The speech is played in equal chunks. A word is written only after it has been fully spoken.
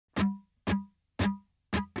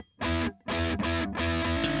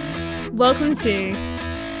Welcome to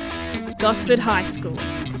Gosford High School.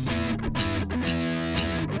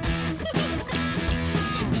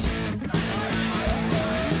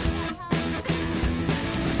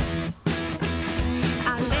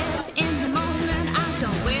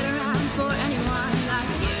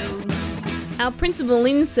 Our principal,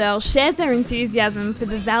 Linsell, shares our enthusiasm for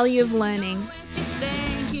the value of learning.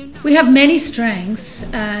 We have many strengths,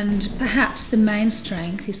 and perhaps the main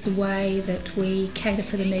strength is the way that we cater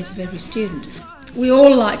for the needs of every student. We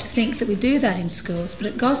all like to think that we do that in schools, but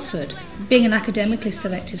at Gosford, being an academically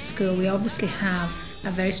selective school, we obviously have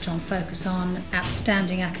a very strong focus on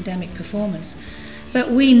outstanding academic performance.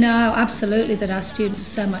 But we know absolutely that our students are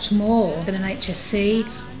so much more than an HSC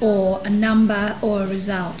or a number or a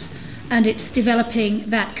result. And it's developing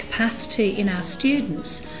that capacity in our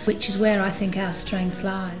students, which is where I think our strength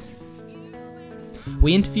lies.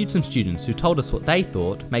 We interviewed some students who told us what they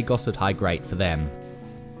thought made Gosford High great for them.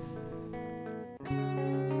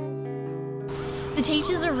 The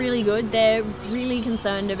teachers are really good. They're really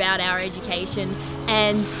concerned about our education,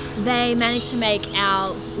 and they manage to make our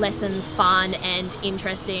lessons fun and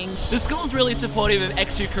interesting. The school's really supportive of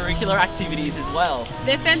extracurricular activities as well.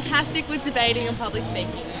 They're fantastic with debating and public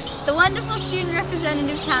speaking. The wonderful Student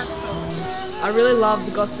Representative Council. I really love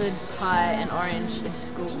the Gosford High and Orange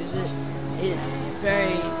inter-school visit. It's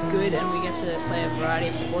very good and we get to play a variety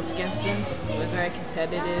of sports against them. We're very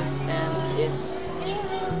competitive and it's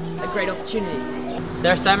a great opportunity.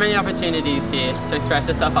 There are so many opportunities here to express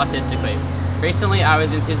yourself artistically. Recently I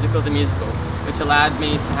was in Physical the Musical, which allowed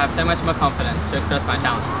me to have so much more confidence to express my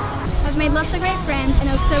talent. I've made lots of great friends and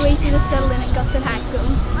it was so easy to settle in at Gosford High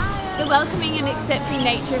School. The welcoming and accepting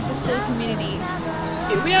nature of the school community.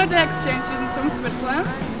 We are the exchange students from Switzerland,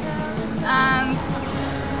 and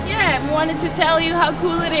yeah, we wanted to tell you how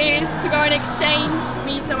cool it is to go on exchange,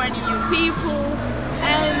 meet so many new people,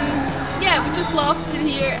 and yeah, we just loved it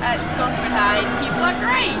here at Gosford High. People are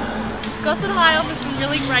great. Gosford High offers some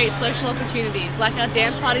really great social opportunities, like our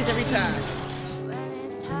dance parties every term.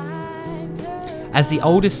 As the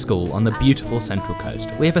oldest school on the beautiful Central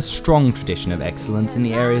Coast, we have a strong tradition of excellence in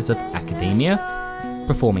the areas of academia,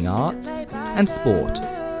 performing arts, and sport.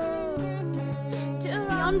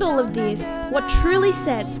 Beyond all of this, what truly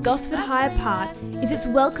sets Gosford High apart is its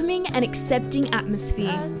welcoming and accepting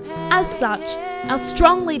atmosphere. As such, our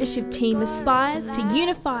strong leadership team aspires to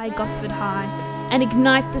unify Gosford High and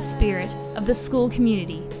ignite the spirit of the school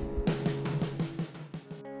community.